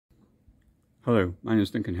Hello, my name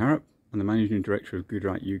is Duncan Harrop. I'm the Managing Director of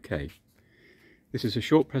Gudereit UK. This is a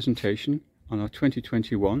short presentation on our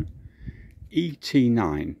 2021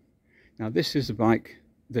 ET9. Now this is a bike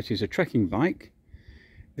that is a trekking bike.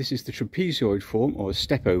 This is the trapezoid form or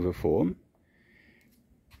step over form.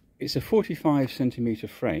 It's a 45cm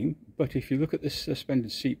frame, but if you look at this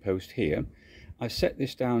suspended seat post here, I set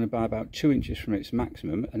this down by about 2 inches from its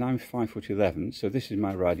maximum, and I'm 5'11", so this is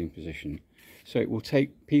my riding position. So it will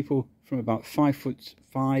take people from about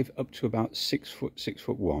 5'5" up to about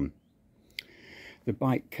 6'1". The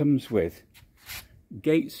bike comes with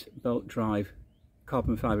Gates belt drive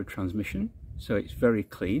carbon fibre transmission, so it's very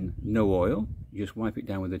clean, no oil, you just wipe it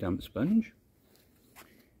down with a damp sponge.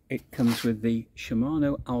 It comes with the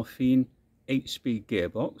Shimano Alfine 8-speed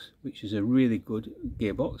gearbox, which is a really good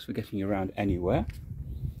gearbox for getting around anywhere.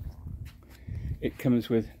 It comes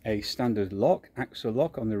with a standard lock, axle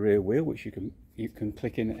lock on the rear wheel, which you can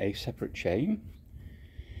click in a separate chain.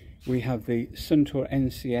 We have the Suntour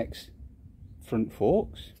NCX front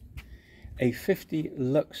forks, a 50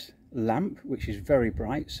 lux lamp, which is very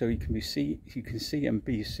bright, so you can see and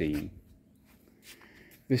be seen.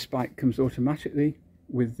 This bike comes automatically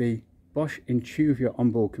with the Bosch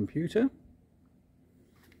onboard computer,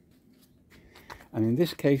 and in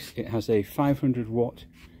this case it has a 500 watt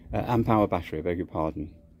amp hour battery, I beg your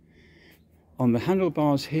pardon. On the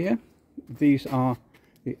handlebars here, these are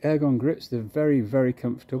the ergon grips. They're very, very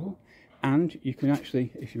comfortable, and you can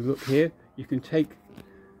actually, if you look here, you can take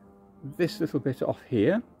this little bit off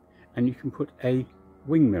here and you can put a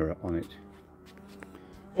wing mirror on it.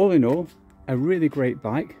 All in all, a really great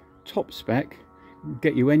bike, top spec,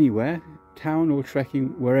 get you anywhere, town or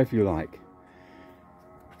trekking, wherever you like.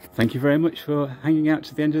 Thank you very much for hanging out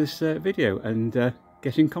to the end of this video, and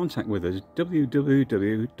get in contact with us,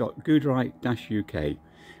 www.gudereit-uk.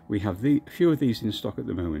 We have a few of these in stock at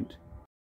the moment.